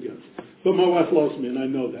get it again. But my wife loves me, and I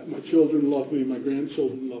know that. My children love me. My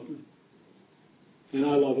grandchildren love me. And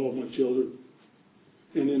I love all my children.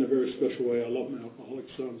 And in a very special way, I love my alcoholic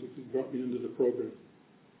sons who brought me into the program.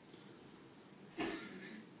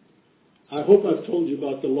 I hope I've told you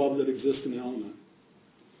about the love that exists in Al-Anon.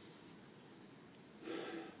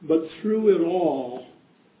 But through it all,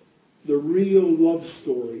 the real love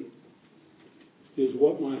story is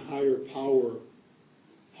what my higher power,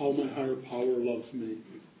 how my higher power loves me.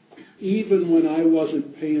 Even when I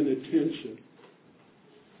wasn't paying attention,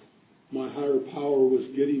 my higher power was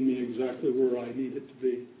getting me exactly where I needed to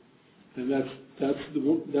be. And that's the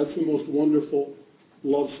most wonderful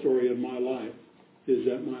love story of my life, is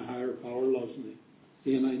that my higher power loves me.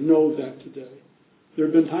 And I know that today. There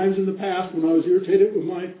have been times in the past when I was irritated with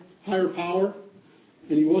my higher power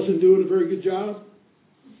and he wasn't doing a very good job.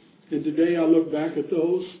 And today I look back at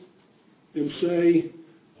those and say,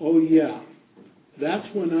 oh yeah, that's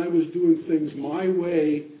when I was doing things my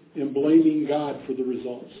way and blaming God for the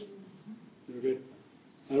results. Okay?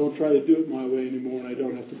 I don't try to do it my way anymore, and I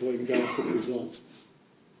don't have to blame God for the results.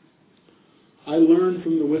 I learn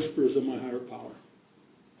from the whispers of my higher power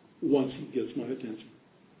once he gets my attention.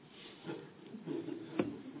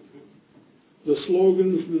 The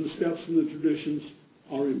slogans and the steps and the traditions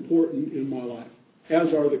are important in my life,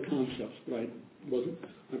 as are the concepts, but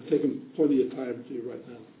I've taken plenty of time to do right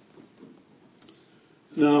now.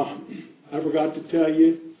 Now, I forgot to tell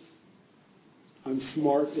you, I'm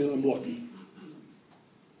smart and I'm lucky.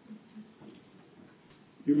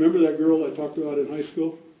 You remember that girl I talked about in high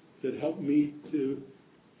school that helped me to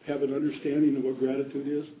have an understanding of what gratitude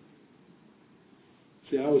is?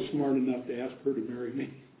 See, I was smart enough to ask her to marry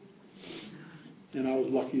me. And I was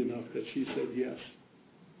lucky enough that she said yes.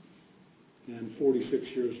 And 46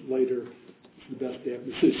 years later, it's the best damn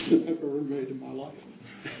decision I've ever made in my life.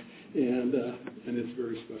 And it's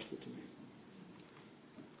very special to me.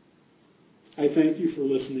 I thank you for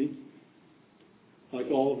listening.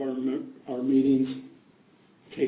 Like all of our meetings,